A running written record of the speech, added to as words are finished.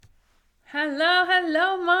Hello,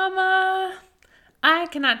 hello, Mama. I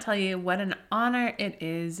cannot tell you what an honor it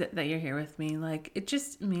is that you're here with me. It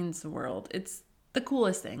just means the world. It's the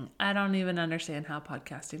coolest thing. I don't even understand how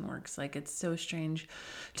podcasting works. It's so strange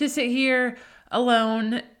to sit here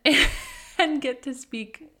alone and get to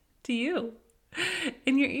speak to you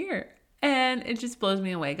in your ear. And it just blows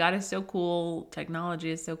me away. God is so cool.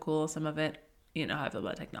 Technology is so cool. Some of it, you know how I feel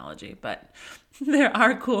about technology, but there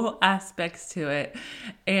are cool aspects to it.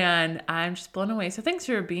 And I'm just blown away. So thanks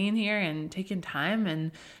for being here and taking time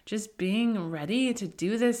and just being ready to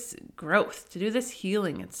do this growth, to do this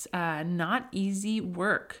healing. It's not easy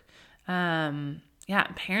work.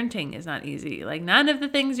 Parenting is not easy. None of the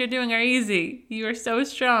things you're doing are easy. You are so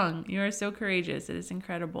strong. You are so courageous. It is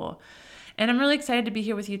incredible. And I'm really excited to be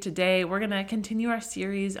here with you today. We're going to continue our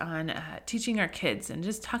series on teaching our kids and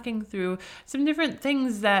just talking through some different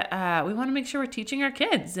things that we want to make sure we're teaching our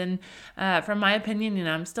kids. And from my opinion,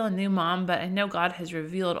 I'm still a new mom, but I know God has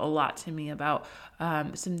revealed a lot to me about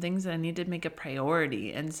some things that I need to make a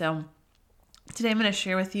priority. And so today I'm going to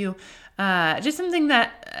share with you just something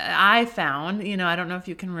that I found. I don't know if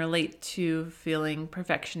you can relate to feeling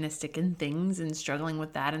perfectionistic in things and struggling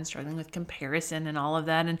with that and struggling with comparison and all of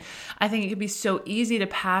that. And I think it could be so easy to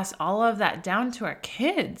pass all of that down to our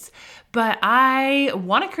kids. But I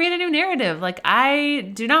want to create a new narrative.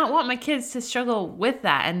 I do not want my kids to struggle with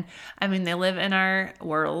that. And I mean, they live in our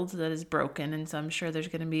world that is broken. And so I'm sure there's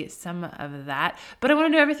going to be some of that. But I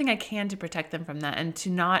want to do everything I can to protect them from that and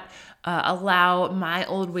to not allow my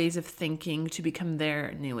old ways of thinking to become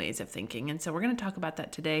their new ways of thinking. And so we're going to talk about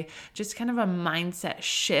that today, just kind of a mindset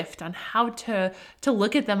shift on how to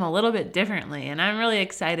look at them a little bit differently. And I'm really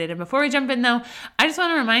excited. And before we jump in though, I just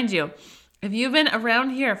want to remind you, if you've been around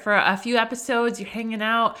here for a few episodes, you're hanging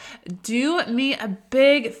out, do me a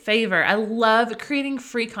big favor. I love creating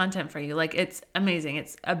free content for you. It's amazing.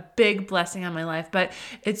 It's a big blessing on my life, but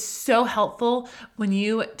it's so helpful when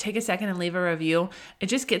you take a second and leave a review. It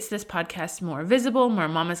just gets this podcast more visible, more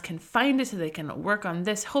mamas can find it so they can work on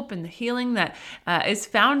this hope and the healing that is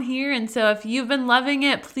found here. And so if you've been loving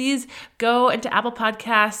it, please go into Apple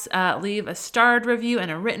Podcasts, leave a starred review and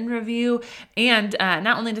a written review. And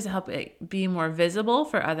not only does it help it be more visible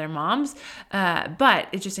for other moms, but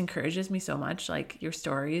it just encourages me so much. Your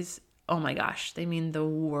stories, oh my gosh, they mean the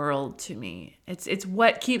world to me. It's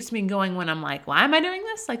what keeps me going when I'm why am I doing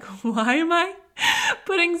this? Why am I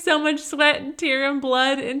putting so much sweat and tear and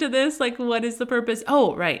blood into this? What is the purpose?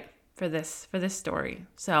 Oh, right. For this story.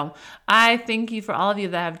 So I thank you for all of you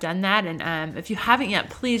that have done that. And if you haven't yet,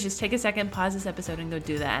 please just take a second, pause this episode and go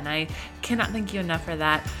do that. And I cannot thank you enough for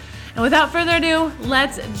that. And without further ado,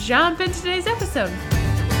 let's jump into today's episode.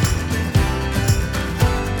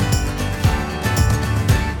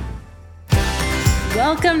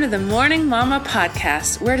 Welcome to the Morning Mama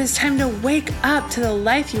podcast, where it is time to wake up to the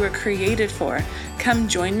life you were created for. Come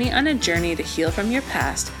join me on a journey to heal from your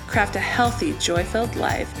past, craft a healthy, joy-filled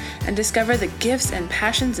life, and discover the gifts and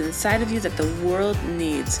passions inside of you that the world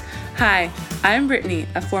needs. Hi, I'm Brittany,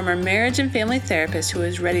 a former marriage and family therapist who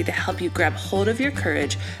is ready to help you grab hold of your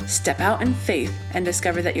courage, step out in faith, and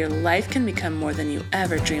discover that your life can become more than you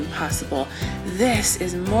ever dreamed possible. This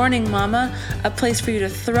is Morning Mama, a place for you to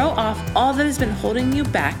throw off all that has been holding you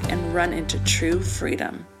back and run into true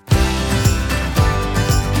freedom.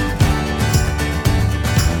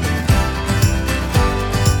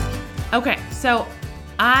 Okay, so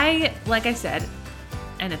like I said,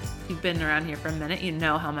 and if you've been around here for a minute, you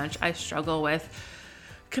know how much I struggle with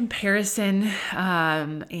comparison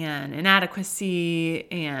and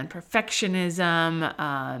inadequacy and perfectionism.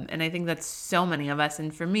 And I think that's so many of us.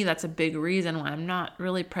 And for me, that's a big reason why I'm not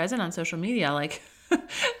really present on social media.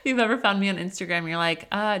 If you've ever found me on Instagram,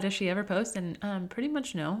 you're does she ever post? And pretty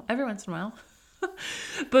much no, every once in a while.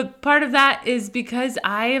 But part of that is because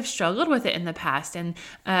I have struggled with it in the past, and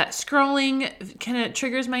scrolling kind of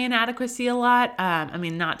triggers my inadequacy a lot.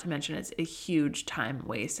 Not to mention it's a huge time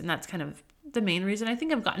waste, and that's kind of the main reason. I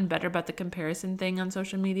think I've gotten better about the comparison thing on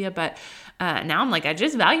social media, but now I'm I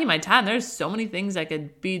just value my time. There's so many things I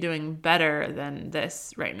could be doing better than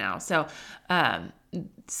this right now. So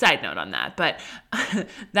side note on that, but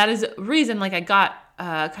that is a reason I got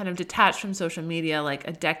kind of detached from social media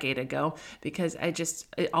a decade ago, because I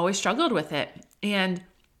always struggled with it. And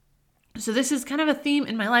so this is kind of a theme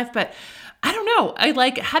in my life, but I don't know.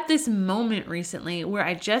 I had this moment recently where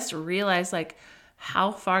I just realized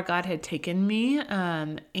how far God had taken me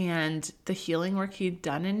and the healing work he'd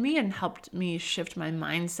done in me and helped me shift my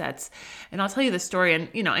mindsets. And I'll tell you the story.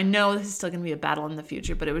 And, I know this is still going to be a battle in the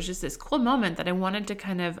future, but it was just this cool moment that I wanted to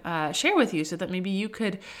kind of share with you so that maybe you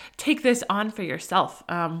could take this on for yourself.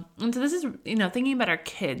 And so this is, thinking about our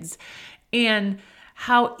kids. and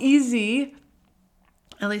how easy,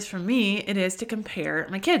 at least for me, it is to compare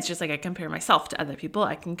my kids. Just like I compare myself to other people,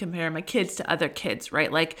 I can compare my kids to other kids,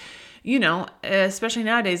 right? Like, especially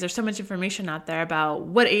nowadays, there's so much information out there about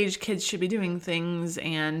what age kids should be doing things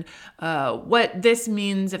and what this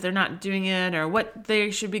means if they're not doing it, or what they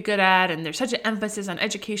should be good at. And there's such an emphasis on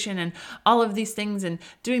education and all of these things and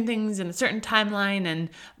doing things in a certain timeline and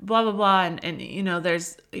blah, blah, blah. And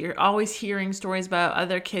you're always hearing stories about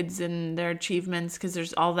other kids and their achievements because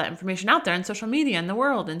there's all that information out there on social media and the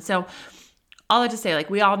world. And so all that to say, like,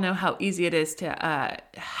 we all know how easy it is to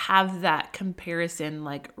have that comparison,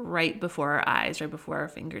 like, right before our eyes, right before our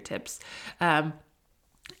fingertips.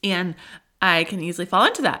 And I can easily fall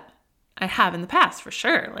into that. I have in the past, for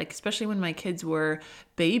sure. Like, especially when my kids were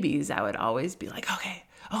babies, I would always be like, okay,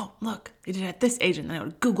 oh, look, they did it at this age. And then I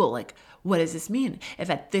would Google, like, what does this mean?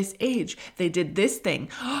 If at this age they did this thing,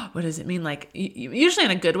 what does it mean? Like, usually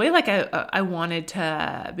in a good way. Like, I wanted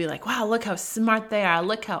to be like, wow, look how smart they are.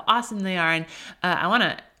 Look how awesome they are. And I want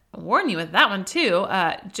to warn you with that one too.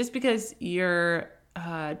 Just because you're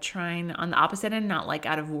trying on the opposite end, not like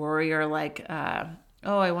out of worry or like,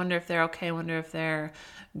 oh, I wonder if they're okay. I wonder if they're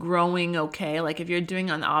growing okay. Like, if you're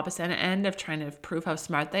doing on the opposite end of trying to prove how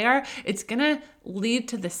smart they are, it's going to lead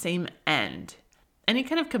to the same end. Any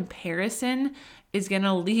kind of comparison is going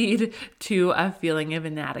to lead to a feeling of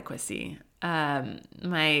inadequacy.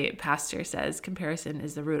 My pastor says comparison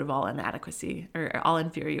is the root of all inadequacy or all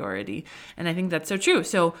inferiority. And I think that's so true.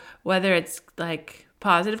 So whether it's like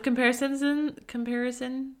positive comparison,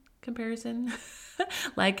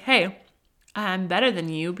 like, hey, I'm better than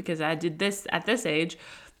you because I did this at this age.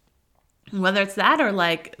 Whether it's that or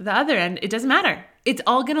like the other end, it doesn't matter. It's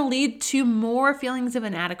all going to lead to more feelings of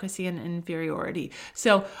inadequacy and inferiority.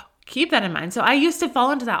 So keep that in mind. So I used to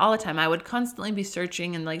fall into that all the time. I would constantly be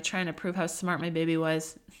searching and like trying to prove how smart my baby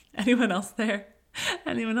was. Anyone else there?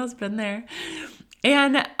 Anyone else been there?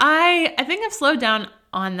 And I think I've slowed down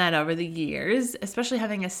on that over the years, especially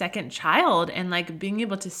having a second child and like being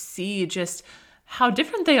able to see just how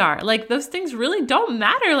different they are. Like, those things really don't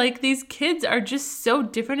matter. Like, these kids are just so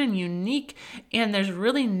different and unique, and there's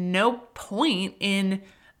really no point in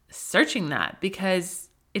searching that because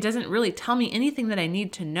it doesn't really tell me anything that I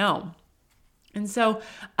need to know. And so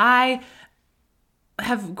I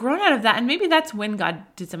have grown out of that, and maybe that's when God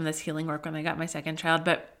did some of this healing work when I got my second child.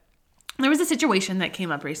 But there was a situation that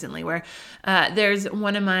came up recently where there's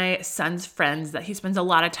one of my son's friends that he spends a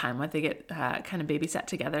lot of time with. They get kind of babysat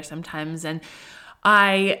together sometimes. And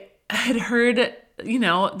I had heard,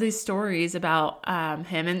 these stories about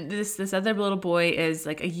him. And this other little boy is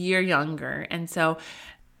like a year younger. And so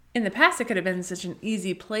in the past, it could have been such an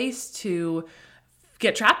easy place to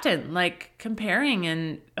get trapped in, like comparing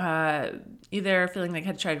and either feeling like I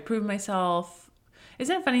had to try to prove myself.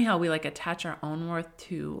 Isn't it funny how we like attach our own worth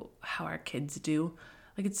to how our kids do?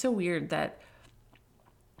 Like, it's so weird that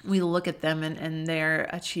we look at them and their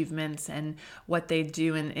achievements and what they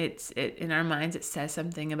do, and it in our minds it says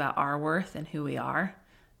something about our worth and who we are.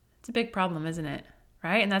 It's a big problem, isn't it?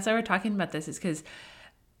 Right? And that's why we're talking about this, is because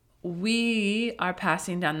we are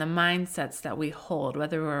passing down the mindsets that we hold.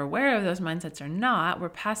 Whether we're aware of those mindsets or not, we're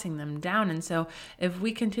passing them down. And so if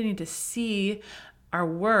we continue to see our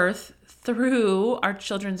worth through our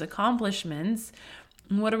children's accomplishments,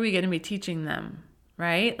 what are we going to be teaching them,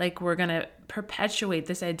 right? Like, we're going to perpetuate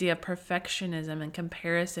this idea of perfectionism and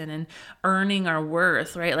comparison and earning our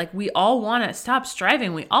worth, right? Like, we all want to stop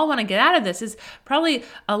striving. We all want to get out of this. Is probably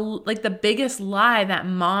like the biggest lie that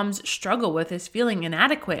moms struggle with, is feeling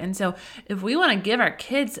inadequate. And so if we want to give our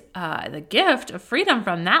kids the gift of freedom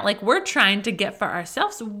from that, like we're trying to get for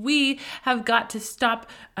ourselves, we have got to stop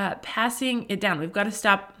passing it down. We've got to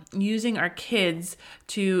stop using our kids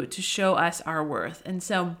to show us our worth. And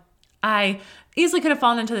so I easily could have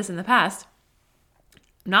fallen into this in the past.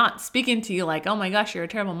 Not speaking to you like, oh my gosh, you're a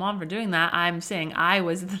terrible mom for doing that. I'm saying I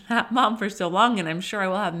was that mom for so long, and I'm sure I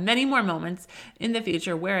will have many more moments in the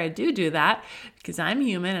future where I do that, because I'm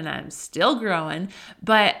human and I'm still growing.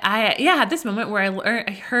 But I had this moment where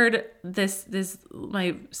I heard this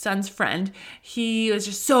my son's friend, he was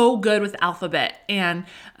just so good with alphabet, and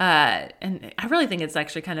I really think it's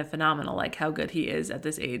actually kind of phenomenal, like how good he is at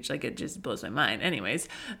this age. Like, it just blows my mind. Anyways,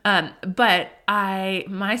 but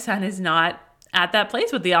my son is not at that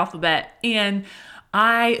place with the alphabet. And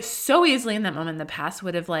I so easily in that moment in the past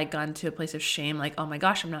would have like gone to a place of shame, like, oh my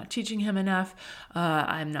gosh, I'm not teaching him enough.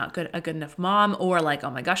 I'm not a good enough mom. Or like, oh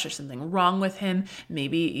my gosh, there's something wrong with him.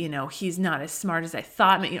 Maybe, he's not as smart as I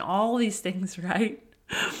thought. All these things, right?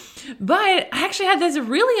 But I actually had this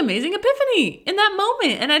really amazing epiphany in that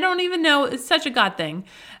moment. And I don't even know, it's such a God thing.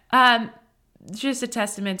 just a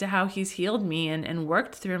testament to how he's healed me and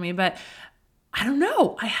worked through me. But I don't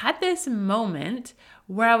know. I had this moment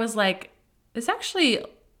where I was like, this actually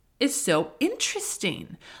is so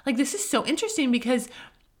interesting. Like, this is so interesting because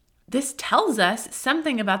this tells us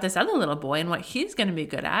something about this other little boy and what he's going to be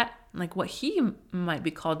good at, like what he might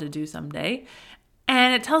be called to do someday.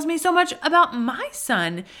 And it tells me so much about my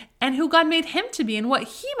son and who God made him to be and what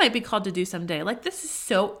he might be called to do someday. Like, this is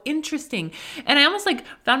so interesting. And I almost like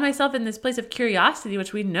found myself in this place of curiosity,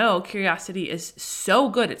 which we know curiosity is so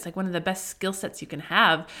good. It's like one of the best skill sets you can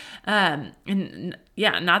have. And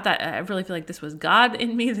yeah, not that I really feel like this was God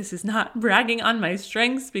in me. This is not bragging on my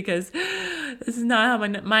strengths because this is not how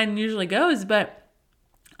my mind usually goes. But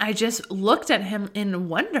I just looked at him in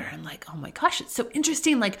wonder and like, oh my gosh, it's so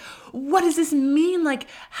interesting. Like, what does this mean? Like,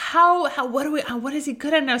 what is he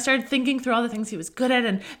good at? And I started thinking through all the things he was good at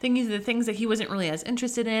and thinking through the things that he wasn't really as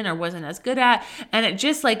interested in or wasn't as good at. And it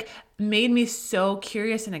just like made me so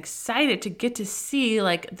curious and excited to get to see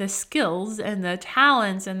like the skills and the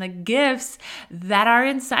talents and the gifts that are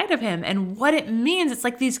inside of him and what it means. It's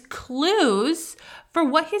like these clues for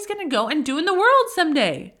what he's going to go and do in the world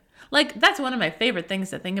someday. Like, that's one of my favorite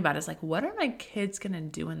things to think about is like, what are my kids going to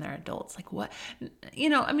do when they're adults? Like, what,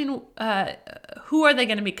 who are they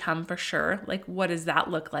going to become for sure? Like, what does that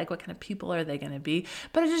look like? What kind of people are they going to be?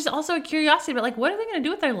 But it's just also a curiosity about like, what are they going to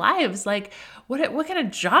do with their lives? Like, what kind of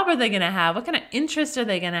job are they going to have? What kind of interests are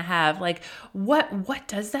they going to have? Like, what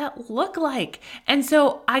does that look like? And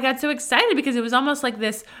so I got so excited because it was almost like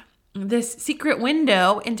this secret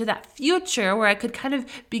window into that future where I could kind of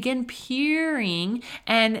begin peering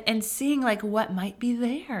and seeing like what might be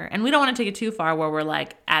there. And we don't want to take it too far where we're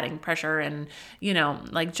like adding pressure and,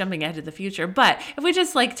 like jumping ahead to the future. But if we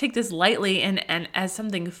just like take this lightly and as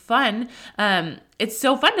something fun, it's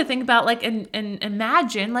so fun to think about like and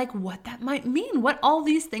imagine like what that might mean, what all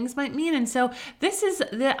these things might mean. And so this is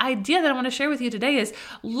the idea that I want to share with you today is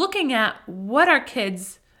looking at what our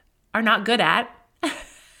kids are not good at,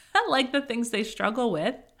 like the things they struggle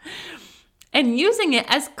with, and using it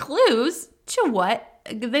as clues to what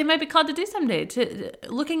they might be called to do someday, to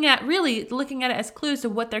looking at it as clues to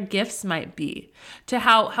what their gifts might be, to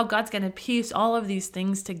how God's going to piece all of these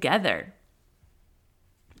things together.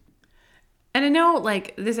 And I know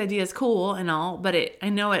like this idea is cool and all, but I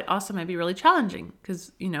know it also might be really challenging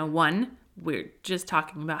because, one, we're just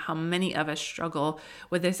talking about how many of us struggle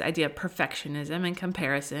with this idea of perfectionism and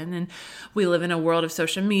comparison. And we live in a world of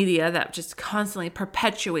social media that just constantly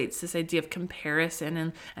perpetuates this idea of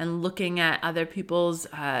comparison and looking at other people's,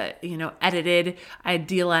 edited,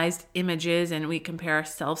 idealized images, and we compare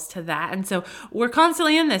ourselves to that. And so we're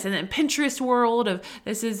constantly in this. And then Pinterest world of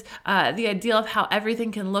this is the ideal of how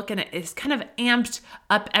everything can look, and it is kind of amped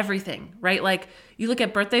up everything, right? Like, you look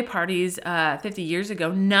at birthday parties 50 years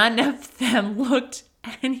ago, none of them looked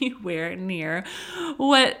anywhere near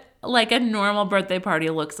what like a normal birthday party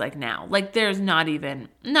looks like now. Like, there's not even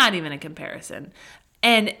a comparison.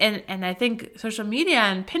 And I think social media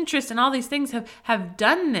and Pinterest and all these things have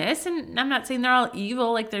done this. And I'm not saying they're all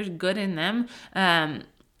evil, like there's good in them.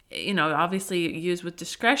 Obviously used with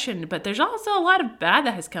discretion, but there's also a lot of bad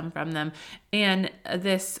that has come from them, and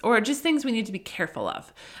or just things we need to be careful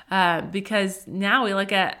of, because now we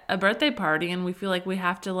look at a birthday party and we feel like we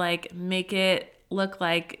have to like make it look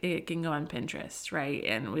like it can go on Pinterest, right?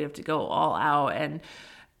 And we have to go all out, and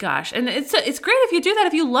gosh, and it's great if you do that.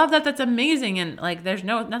 If you love that, that's amazing. And like, there's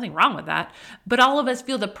nothing wrong with that. But all of us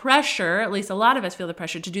feel the pressure, at least a lot of us feel the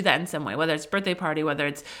pressure to do that in some way, whether it's birthday party, whether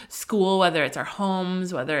it's school, whether it's our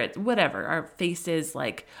homes, whether it's whatever, our faces,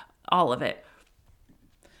 like all of it.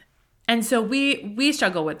 And so we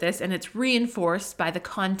struggle with this, and it's reinforced by the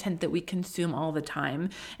content that we consume all the time.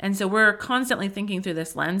 And so we're constantly thinking through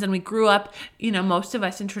this lens, and we grew up, most of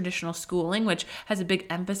us in traditional schooling, which has a big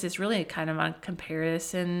emphasis really kind of on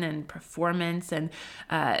comparison and performance and,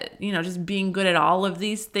 just being good at all of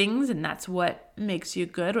these things. And that's what makes you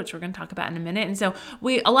good, which we're going to talk about in a minute. And so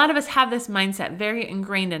a lot of us have this mindset very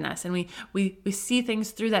ingrained in us, and we see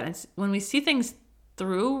things through that. And when we see things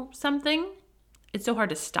through something, it's so hard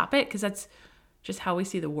to stop it because that's just how we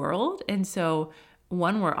see the world. And so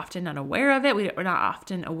we're often not aware of it. We're not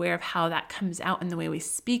often aware of how that comes out in the way we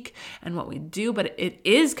speak and what we do, but it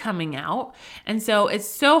is coming out. And so it's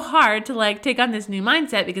so hard to like take on this new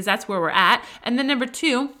mindset because that's where we're at. And then number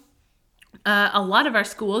two, a lot of our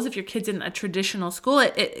schools, if your kid's in a traditional school,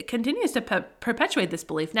 it continues to perpetuate this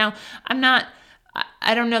belief. Now,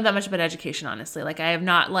 I don't know that much about education, honestly. Like, I have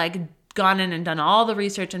not like gone in and done all the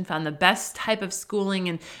research and found the best type of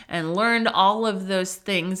schooling and learned all of those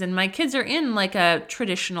things. And my kids are in like a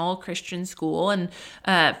traditional Christian school, and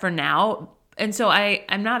for now, And so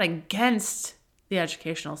I'm not against the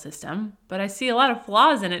educational system, but I see a lot of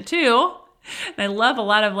flaws in it too. And I love a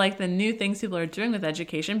lot of like the new things people are doing with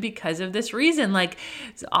education because of this reason. Like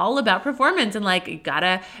it's all about performance and like you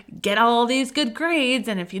gotta get all these good grades.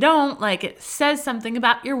 And if you don't, like it says something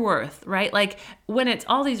about your worth, right? Like when it's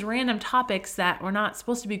all these random topics that we're not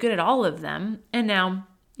supposed to be good at all of them. And now,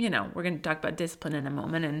 we're going to talk about discipline in a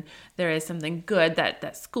moment. And there is something good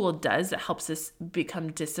that school does that helps us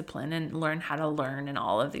become disciplined and learn how to learn and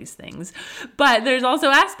all of these things. But there's also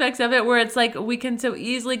aspects of it where it's like we can so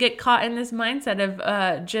easily get caught in this mindset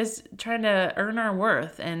of just trying to earn our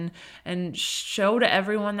worth and show to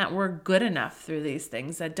everyone that we're good enough through these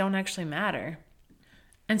things that don't actually matter.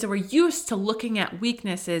 And so we're used to looking at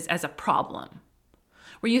weaknesses as a problem.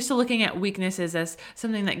 We're used to looking at weaknesses as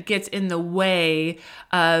something that gets in the way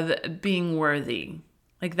of being worthy.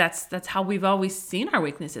 Like that's how we've always seen our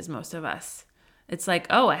weaknesses, most of us. It's like,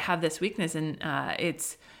 oh, I have this weakness and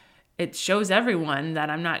it shows everyone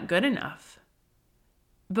that I'm not good enough.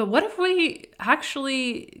 But what if we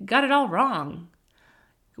actually got it all wrong?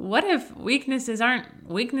 What if weaknesses aren't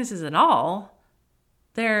weaknesses at all?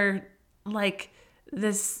 They're like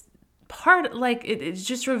this part, like it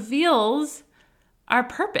just reveals our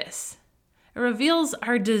purpose. It reveals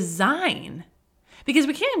our design. Because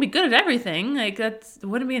we can't be good at everything. Like it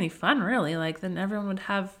wouldn't be any fun really. Like then everyone would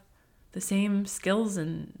have the same skills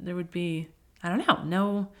and there would be, I don't know,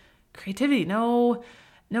 no creativity, no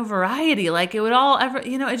variety. Like it would all ever,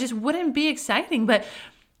 it just wouldn't be exciting. But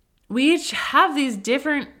we each have these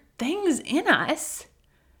different things in us.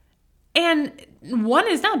 And one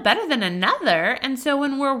is not better than another. And so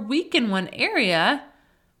when we're weak in one area,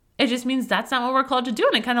 it just means that's not what we're called to do.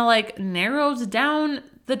 And it kind of like narrows down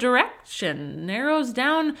the direction, narrows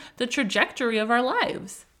down the trajectory of our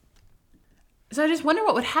lives. So I just wonder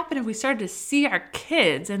what would happen if we started to see our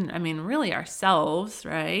kids and really ourselves,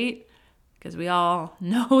 right? Because we all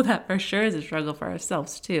know that for sure is a struggle for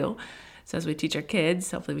ourselves too. So as we teach our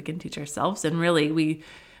kids, hopefully we can teach ourselves. And really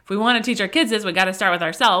if we want to teach our kids this, we got to start with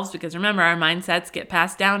ourselves because remember our mindsets get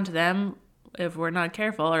passed down to them if we're not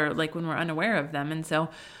careful or like when we're unaware of them. And so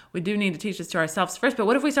we do need to teach this to ourselves first. But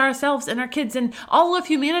what if we saw ourselves and our kids and all of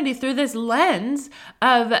humanity through this lens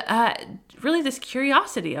of really this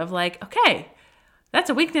curiosity of like, okay, that's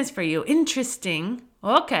a weakness for you. Interesting.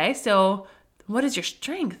 Okay, so what is your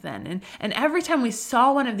strength then? And every time we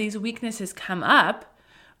saw one of these weaknesses come up,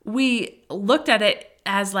 we looked at it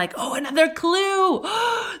as like, oh, another clue.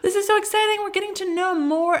 This is so exciting. We're getting to know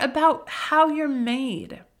more about how you're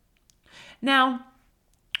made. Now,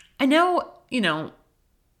 I know,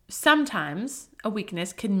 sometimes a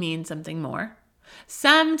weakness can mean something more.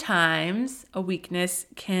 Sometimes a weakness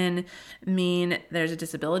can mean there's a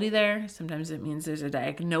disability there. Sometimes it means there's a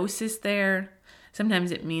diagnosis there.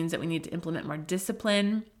 Sometimes it means that we need to implement more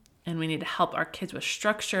discipline and we need to help our kids with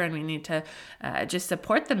structure and we need to just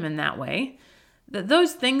support them in that way.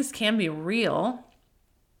 Those things can be real.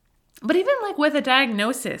 But even like with a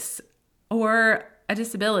diagnosis or a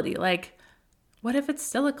disability, like what if it's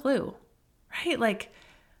still a clue, right? Like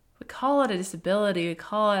we call it a disability, we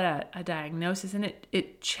call it a diagnosis, and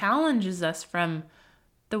it challenges us from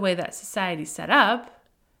the way that society's set up.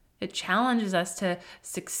 It challenges us to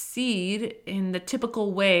succeed in the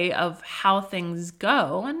typical way of how things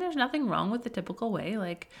go, and there's nothing wrong with the typical way,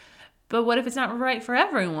 but what if it's not right for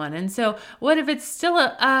everyone? And so what if it's still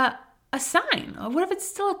a sign? Or what if it's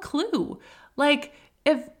still a clue? Like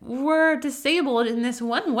if we're disabled in this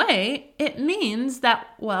one way, it means that,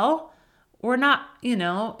 well, we're not,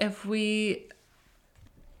 if we,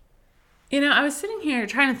 I was sitting here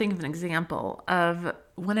trying to think of an example of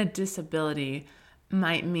when a disability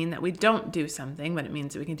might mean that we don't do something, but it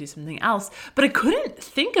means that we can do something else. But I couldn't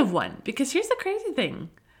think of one because here's the crazy thing.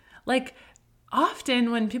 Like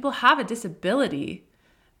often when people have a disability,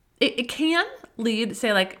 it can lead,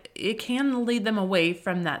 it can lead them away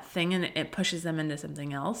from that thing and it pushes them into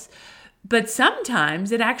something else. But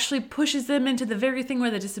sometimes it actually pushes them into the very thing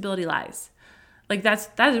where the disability lies. Like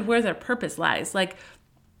that is where their purpose lies. Like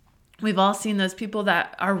we've all seen those people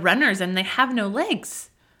that are runners and they have no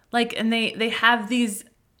legs. Like, and they have these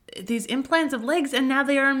implants of legs and now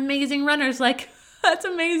they are amazing runners. Like that's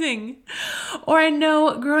amazing. Or I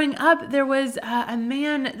know growing up, there was a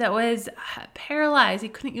man that was paralyzed. He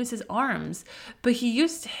couldn't use his arms, but he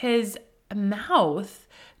used his mouth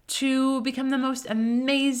to become the most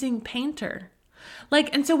amazing painter.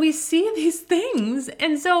 And so we see these things.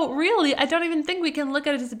 And so really, I don't even think we can look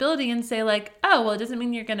at a disability and say like, oh, well, it doesn't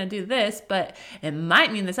mean you're going to do this, but it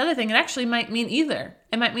might mean this other thing. It actually might mean either.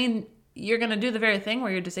 It might mean you're going to do the very thing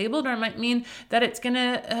where you're disabled, or it might mean that it's going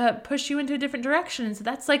to push you into a different direction. So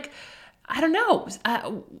that's like I don't know,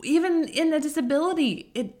 even in a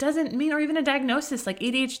disability, it doesn't mean, or even a diagnosis like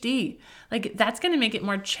ADHD, like that's going to make it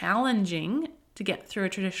more challenging to get through a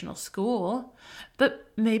traditional school. But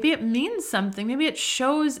maybe it means something. Maybe it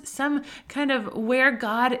shows some kind of where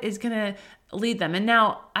God is going to lead them. And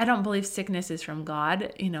now I don't believe sickness is from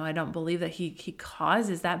God. I don't believe that he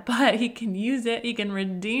causes that, but he can use it. He can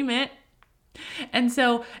redeem it. And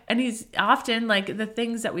he's often like the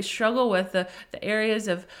things that we struggle with, the areas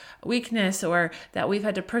of weakness or that we've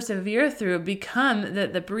had to persevere through become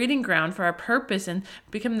the breeding ground for our purpose and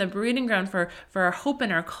become the breeding ground for our hope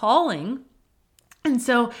and our calling. And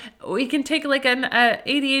so we can take like an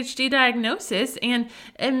ADHD diagnosis and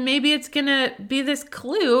maybe it's going to be this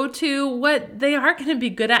clue to what they are going to be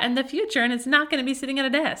good at in the future. And it's not going to be sitting at a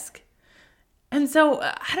desk. And so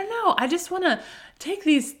I don't know. I just want to take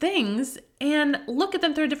these things and look at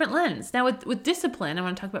them through a different lens. Now with discipline, I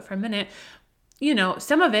want to talk about for a minute,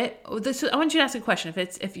 some of it, I want you to ask a question.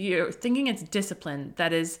 If you're thinking it's discipline,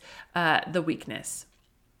 that is the weakness.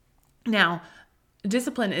 Now,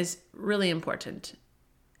 discipline is really important.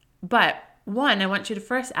 But one, I want you to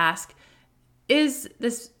first ask, is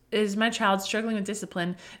my child struggling with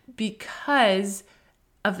discipline because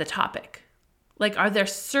of the topic? Like, are there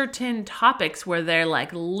certain topics where they're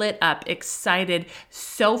like lit up, excited,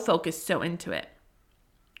 so focused, so into it?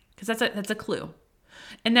 Because that's a clue.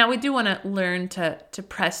 And now we do want to learn to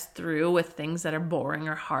press through with things that are boring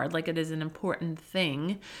or hard, like it is an important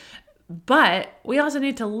thing. But we also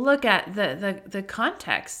need to look at the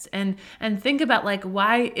context and think about like,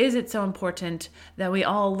 why is it so important that we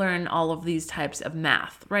all learn all of these types of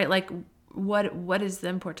math, right? Like, what is the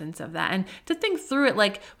importance of that? And to think through it,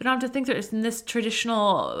 like we don't have to think through it in this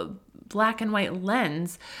traditional black and white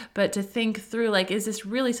lens, but to think through like, is this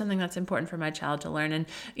really something that's important for my child to learn? And,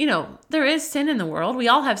 there is sin in the world. We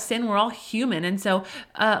all have sin. We're all human. And so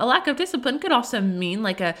a lack of discipline could also mean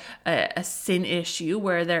like a sin issue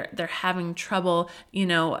where they're having trouble,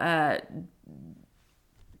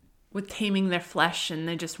 with taming their flesh and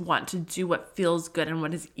they just want to do what feels good and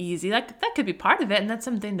what is easy. Like that could be part of it. And that's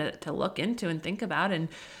something to look into and think about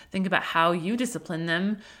how you discipline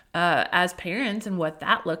them as parents and what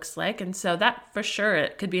that looks like. And so that for sure,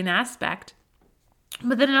 it could be an aspect,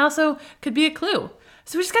 but then it also could be a clue.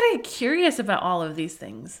 So we just got to get curious about all of these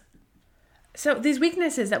things. So these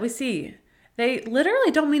weaknesses that we see, they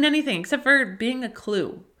literally don't mean anything except for being a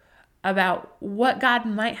clue about what God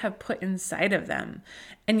might have put inside of them.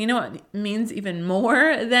 And you know what means even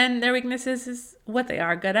more than their weaknesses is what they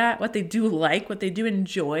are good at, what they do like, what they do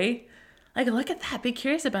enjoy. Like, look at that. Be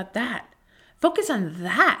curious about that. Focus on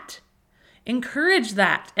that. Encourage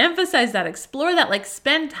that. Emphasize that. Explore that. Like,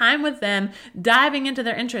 spend time with them, diving into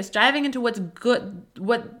their interests, diving into what's good,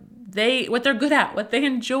 what they're good at, what they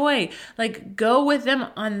enjoy. Like, go with them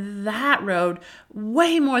on that road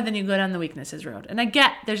way more than you go down the weaknesses road. And I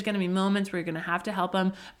get there's going to be moments where you're going to have to help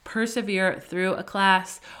them persevere through a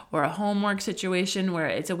class or a homework situation where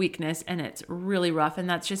it's a weakness and it's really rough. And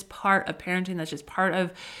that's just part of parenting. That's just part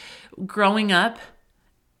of growing up.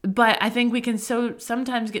 But I think we can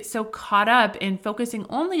sometimes get so caught up in focusing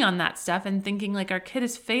only on that stuff and thinking like our kid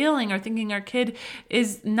is failing or thinking our kid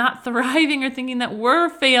is not thriving or thinking that we're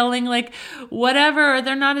failing, like whatever, or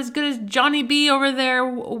they're not as good as Johnny B over there,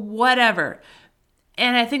 whatever.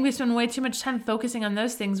 And I think we spend way too much time focusing on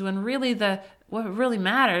those things when really what really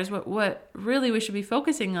matters, what really we should be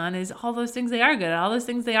focusing on is all those things they are good at, all those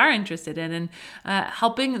things they are interested in, and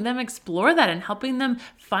helping them explore that and helping them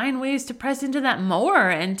find ways to press into that more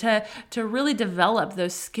and to really develop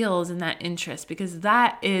those skills and that interest, because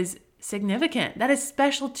that is significant. That is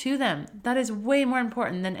special to them. That is way more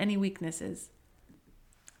important than any weaknesses.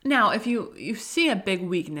 Now, if you see a big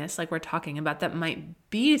weakness like we're talking about that might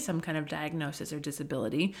be some kind of diagnosis or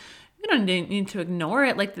disability, you don't need to ignore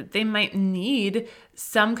it. Like they might need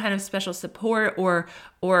some kind of special support or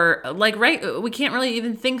like, right, we can't really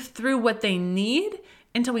even think through what they need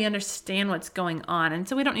until we understand what's going on. And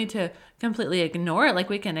so we don't need to completely ignore it. Like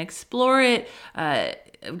we can explore it,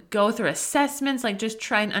 go through assessments, like just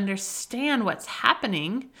try and understand what's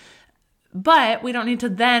happening. But we don't need to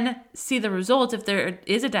then see the results. If there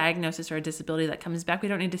is a diagnosis or a disability that comes back, we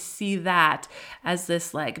don't need to see that as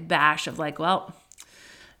this like bash of like, well,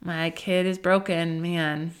 my kid is broken,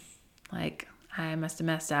 man, like I must have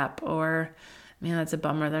messed up, or man, that's a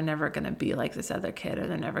bummer. They're never going to be like this other kid, or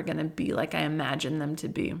they're never going to be like I imagined them to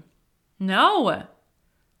be. No.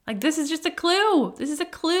 Like this is just a clue. This is a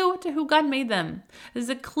clue to who God made them. This is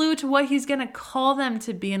a clue to what he's going to call them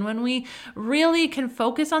to be. And when we really can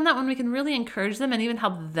focus on that, when we can really encourage them and even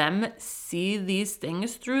help them see these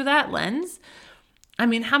things through that lens, I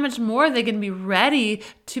mean, how much more are they going to be ready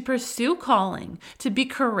to pursue calling, to be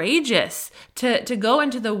courageous, to go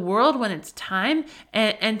into the world when it's time,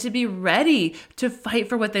 and to be ready to fight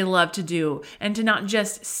for what they love to do, and to not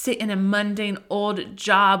just sit in a mundane old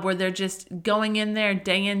job where they're just going in there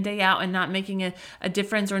day in, day out and not making a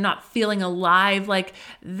difference or not feeling alive. Like,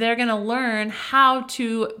 they're going to learn how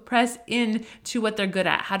to press into what they're good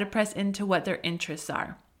at, how to press into what their interests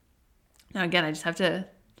are. Now, again, I just have to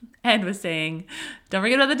end with saying, don't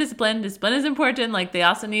forget about the discipline. Discipline is important. Like, they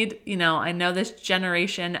also need, I know this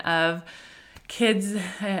generation of kids,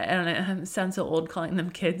 I don't know, it sounds so old calling them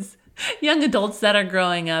kids, young adults that are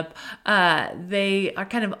growing up, they are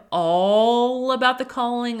kind of all about the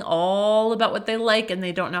calling, all about what they like, and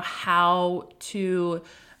they don't know how to,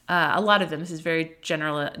 a lot of them, this is very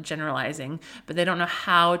generalizing, but they don't know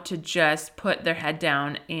how to just put their head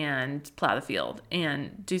down and plow the field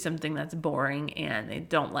and do something that's boring and they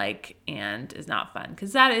don't like and is not fun.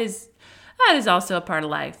 Because that is also a part of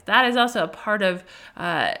life. That is also a part of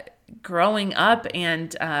growing up,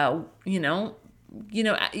 and you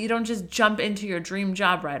don't just jump into your dream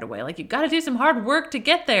job right away. Like, you got to do some hard work to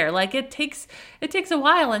get there. Like, it takes a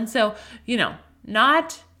while. And so,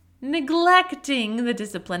 not neglecting the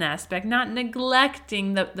discipline aspect, not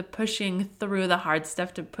neglecting the pushing through the hard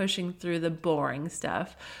stuff to pushing through the boring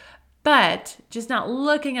stuff, but just not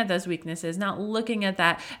looking at those weaknesses, not looking at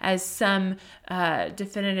that as some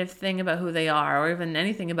definitive thing about who they are, or even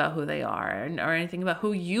anything about who they are, or anything about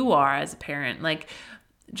who you are as a parent. Like,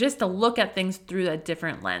 just to look at things through a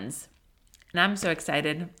different lens. And I'm so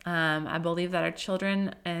excited. I believe that our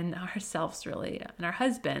children and ourselves, really, and our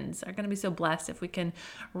husbands are going to be so blessed if we can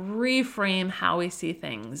reframe how we see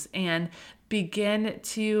things and begin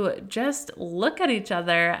to just look at each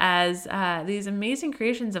other as these amazing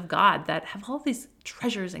creations of God that have all these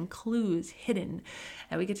treasures and clues hidden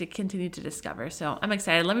that we get to continue to discover. So I'm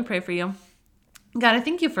excited. Let me pray for you. God, I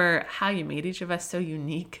thank you for how you made each of us so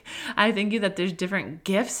unique. I thank you that there's different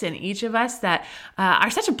gifts in each of us that are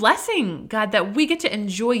such a blessing, God, that we get to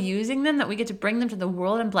enjoy using them, that we get to bring them to the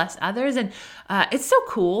world and bless others. And it's so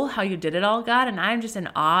cool how you did it all, God. And I'm just in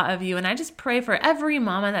awe of you. And I just pray for every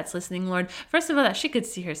mama that's listening, Lord, first of all, that she could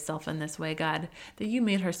see herself in this way, God, that you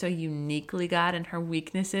made her so uniquely, God, and her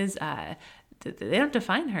weaknesses, they don't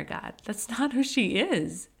define her, God. That's not who she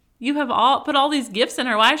is. You have put all these gifts in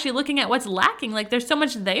her. Why is she looking at what's lacking? Like, there's so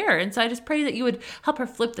much there. And so I just pray that you would help her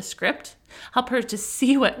flip the script, help her to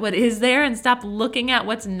see what is there and stop looking at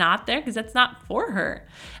what's not there, because that's not for her.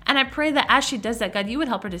 And I pray that as she does that, God, you would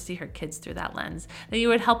help her to see her kids through that lens, that you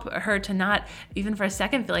would help her to not even for a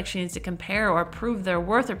second feel like she needs to compare or prove their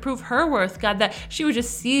worth or prove her worth, God, that she would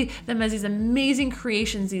just see them as these amazing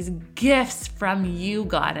creations, these gifts from you,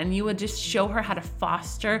 God, and you would just show her how to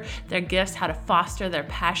foster their gifts, how to foster their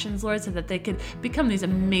passions, Lord, so that they could become these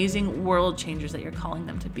amazing world changers that you're calling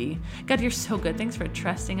them to be. God, you're so good. Thanks for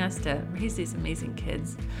trusting us to raise these amazing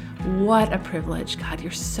kids. What a privilege, God.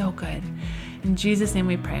 You're so good. In Jesus' name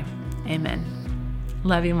we pray. Amen.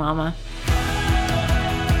 Love you, Mama.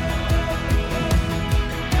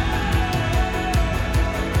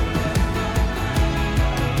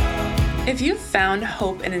 If you found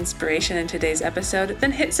hope and inspiration in today's episode,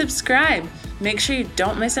 then hit subscribe. Make sure you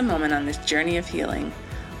don't miss a moment on this journey of healing.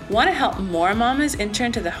 Want to help more mamas enter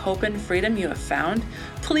into the hope and freedom you have found?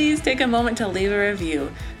 Please take a moment to leave a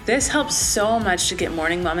review. This helps so much to get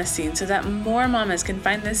Morning Mama seen so that more mamas can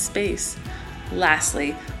find this space.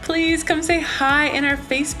 Lastly, please come say hi in our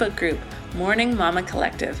Facebook group, Morning Mama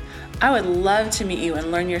Collective. I would love to meet you and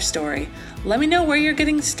learn your story. Let me know where you're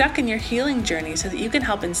getting stuck in your healing journey so that you can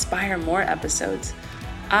help inspire more episodes.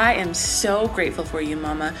 I am so grateful for you,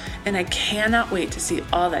 Mama, and I cannot wait to see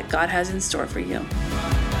all that God has in store for you.